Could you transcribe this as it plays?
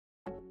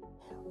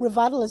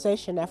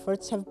Revitalization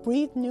efforts have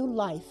breathed new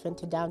life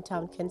into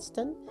downtown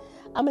Kinston.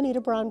 I'm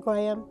Anita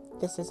Brown-Graham.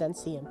 This is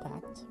NC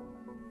Impact.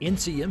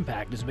 NC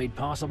Impact is made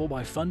possible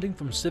by funding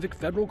from Civic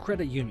Federal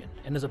Credit Union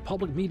and is a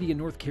public media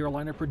North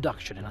Carolina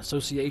production in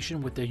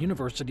association with the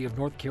University of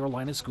North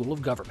Carolina School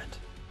of Government.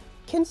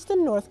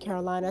 Kinston, North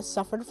Carolina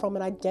suffered from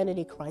an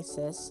identity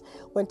crisis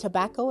when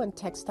tobacco and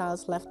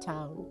textiles left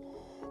town.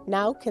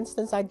 Now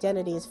Kinston's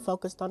identity is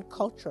focused on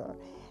culture,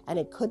 and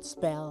it could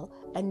spell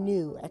a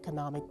new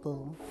economic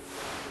boom.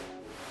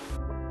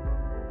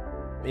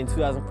 In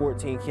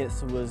 2014,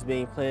 Kinston was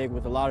being plagued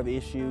with a lot of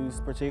issues,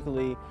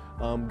 particularly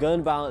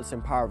gun violence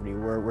and poverty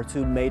were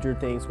two major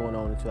things going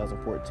on in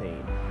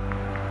 2014.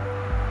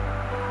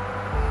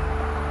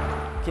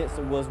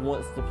 Kinston was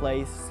once the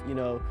place,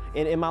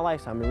 in my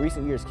lifetime, in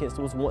recent years,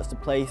 Kinston was once the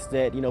place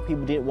that,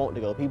 people didn't want to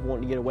go, people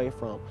wanted to get away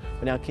from.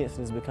 But now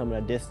Kinston is becoming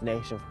a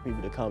destination for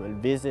people to come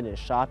and visit and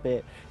shop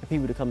at, and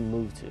people to come and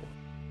move to.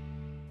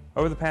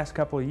 Over the past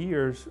couple of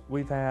years,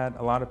 we've had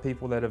a lot of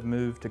people that have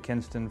moved to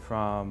Kinston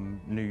from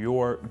New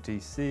York,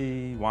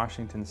 DC,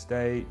 Washington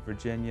State,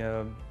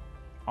 Virginia,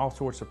 all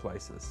sorts of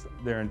places.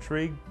 They're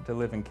intrigued to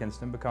live in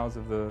Kinston because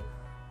of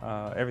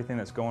everything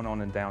that's going on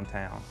in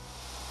downtown.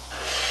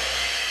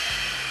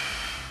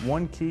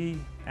 One key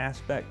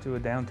aspect to a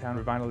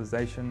downtown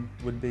revitalization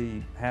would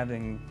be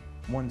having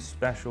one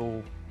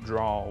special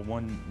draw,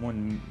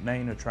 one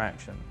main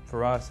attraction.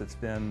 For us, it's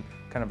been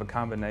kind of a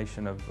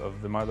combination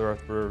of the Mother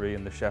Earth Brewery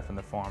and the Chef and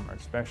the Farmer,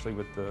 especially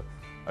with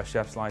A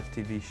Chef's Life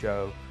TV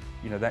show.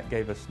 That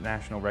gave us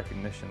national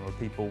recognition where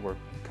people were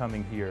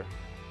coming here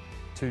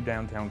to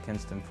downtown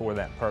Kinston for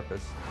that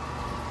purpose.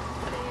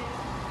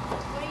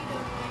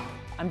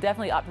 I'm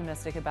definitely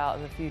optimistic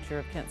about the future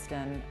of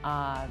Kinston.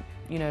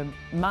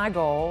 My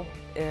goal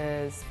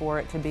is for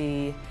it to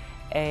be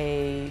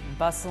a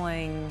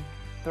bustling,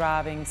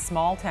 thriving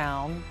small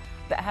town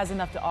that has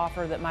enough to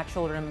offer that my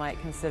children might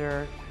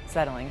consider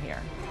settling here.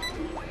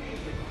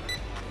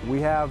 We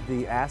have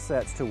the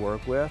assets to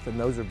work with, and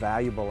those are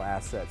valuable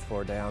assets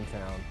for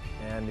downtown.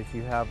 And if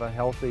you have a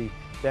healthy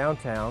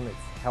downtown, it's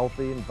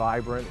healthy and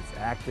vibrant, it's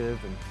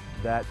active, and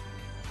that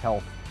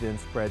health then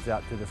spreads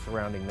out to the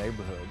surrounding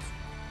neighborhoods.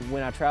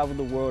 When I travel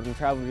the world and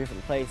travel to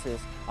different places,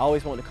 I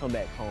always want to come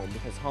back home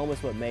because home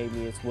is what made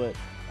me. It's what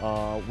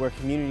where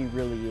community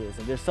really is.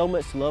 And there's so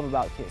much to love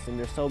about Kinston.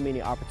 There's so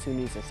many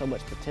opportunities and so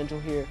much potential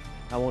here.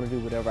 I want to do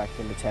whatever I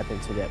can to tap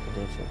into that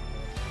potential.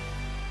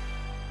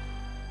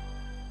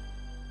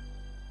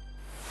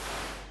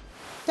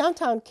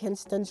 Downtown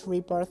Kinston's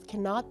rebirth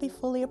cannot be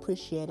fully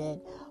appreciated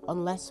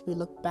unless we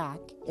look back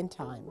in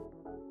time.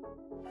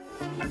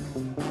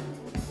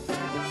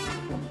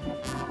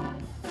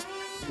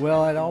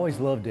 Well, I'd always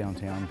loved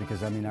downtown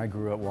because, I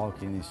grew up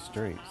walking these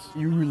streets.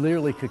 You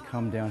literally could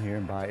come down here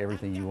and buy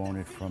everything you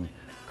wanted, from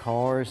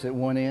cars at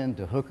one end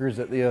to hookers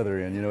at the other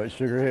end, at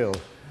Sugar Hill.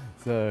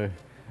 So,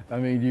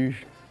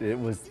 it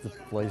was the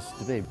place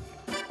to be.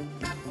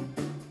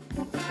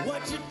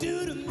 What you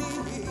do to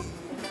me?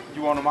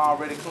 You want them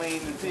already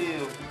cleaned and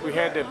peeled? We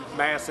had the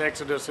mass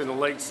exodus in the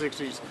late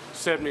 60s,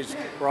 70s,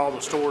 where all the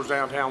stores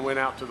downtown went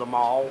out to the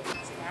mall.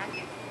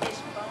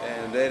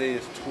 And that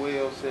is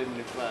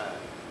 $12.75.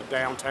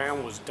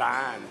 Downtown was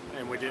dying,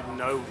 and we didn't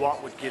know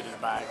what would get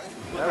it back.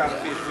 What kind of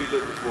fish we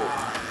looking for?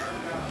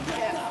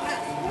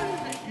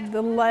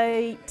 The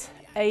late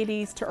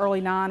 80s to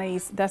early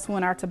 90s, that's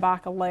when our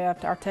tobacco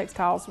left, our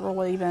textiles were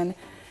leaving.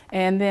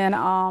 And then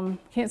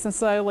Kinston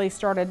slowly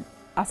started,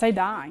 I say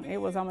dying,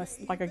 it was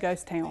almost like a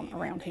ghost town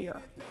around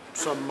here.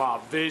 Some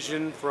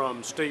vision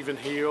from Stephen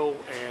Hill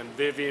and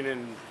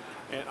Vivian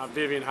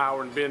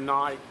Howard and Ben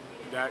Knight,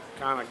 that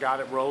kind of got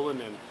it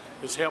rolling, and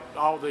has helped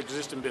all the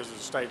existing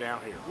businesses stay down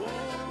here.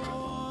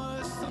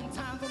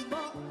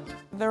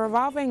 The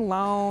revolving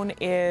loan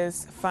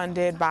is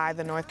funded by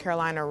the North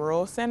Carolina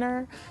Rural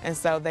Center, and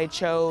so they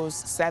chose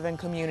 7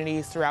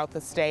 communities throughout the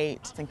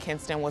state, and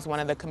Kinston was one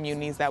of the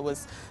communities that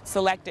was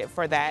selected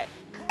for that.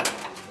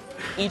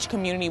 Each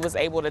community was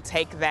able to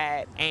take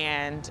that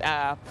and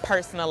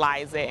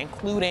personalize it,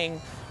 including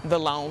the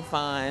loan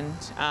fund,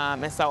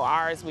 and so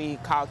ours we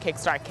call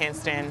Kickstart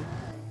Kinston.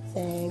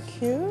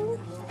 Thank you.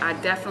 I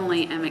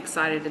definitely am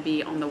excited to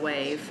be on the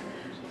wave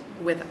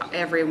with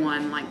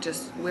everyone.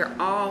 We're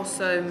all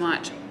so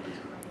much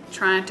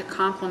trying to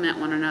complement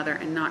one another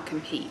and not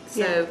compete.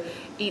 So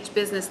each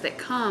business that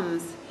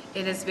comes,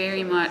 it is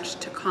very much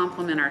to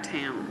complement our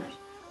town.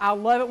 I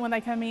love it when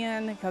they come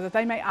in because if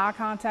they make eye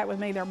contact with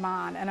me, they're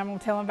mine. And I'm going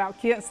to tell them about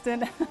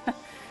Kinston,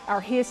 our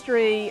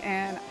history,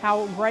 and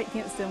how great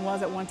Kinston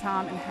was at one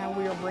time and how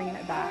we are bringing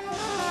it back.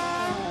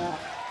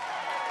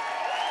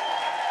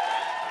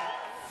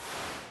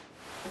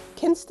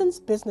 Kinston's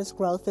business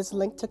growth is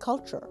linked to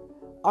culture.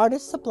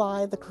 Artists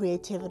supply the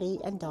creativity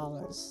and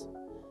dollars.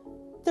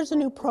 There's a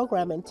new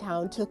program in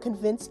town to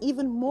convince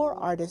even more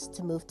artists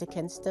to move to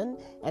Kinston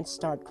and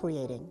start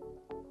creating.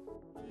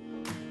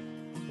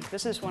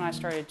 This is when I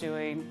started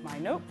doing my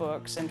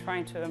notebooks and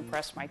trying to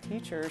impress my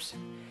teachers.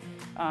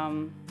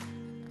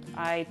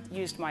 I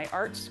used my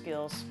art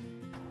skills.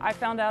 I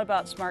found out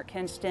about Smart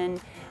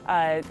Kinston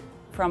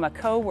from from a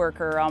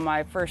coworker on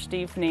my first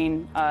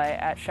evening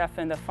at Chef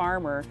and the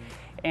Farmer,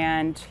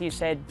 and he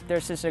said,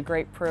 "This is a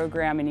great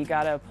program and you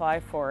got to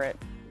apply for it."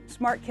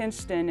 Smart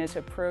Kinston is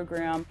a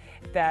program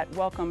that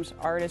welcomes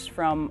artists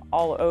from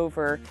all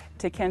over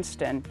to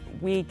Kinston.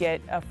 We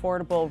get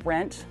affordable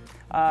rent.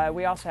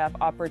 We also have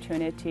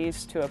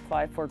opportunities to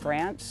apply for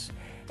grants,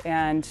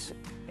 and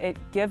it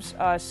gives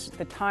us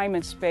the time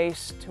and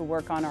space to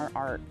work on our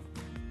art.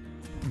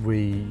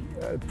 We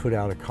put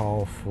out a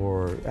call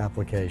for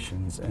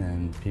applications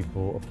and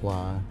people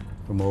apply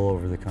from all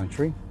over the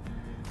country.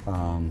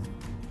 And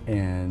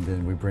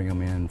then we bring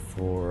them in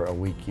for a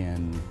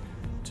weekend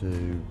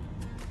to,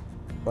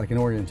 like an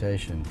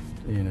orientation,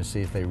 you know,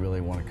 see if they really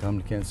want to come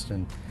to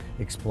Kinston,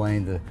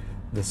 explain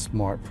the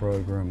SMART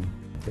program.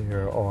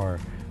 There are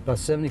about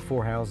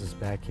 74 houses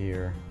back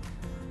here,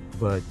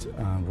 but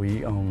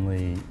we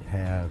only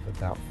have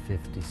about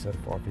 50 so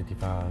far,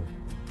 55.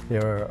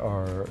 There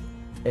are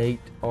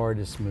 8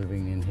 artists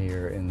moving in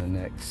here in the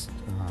next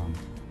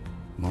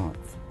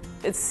month.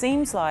 It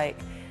seems like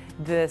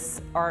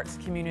this arts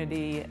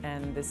community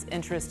and this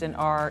interest in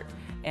art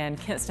and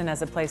Kinston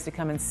as a place to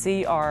come and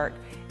see art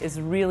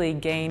is really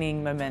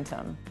gaining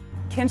momentum.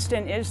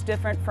 Kinston is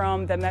different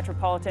from the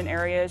metropolitan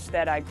areas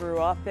that I grew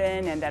up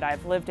in and that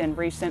I've lived in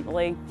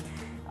recently.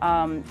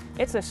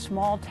 It's a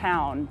small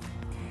town,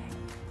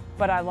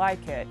 but I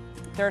like it.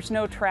 There's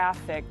no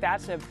traffic.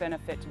 That's a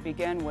benefit to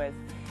begin with.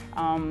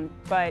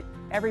 But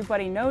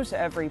everybody knows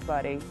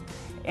everybody.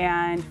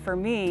 And for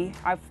me,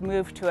 I've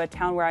moved to a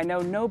town where I know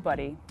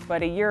nobody,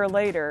 but a year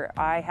later,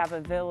 I have a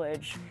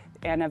village,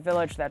 and a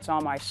village that's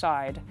on my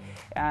side.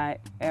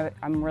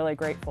 I'm really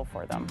grateful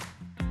for them.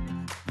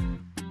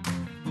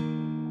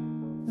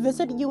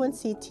 Visit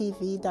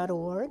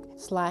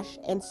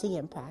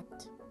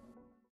unctv.org/NCimpact.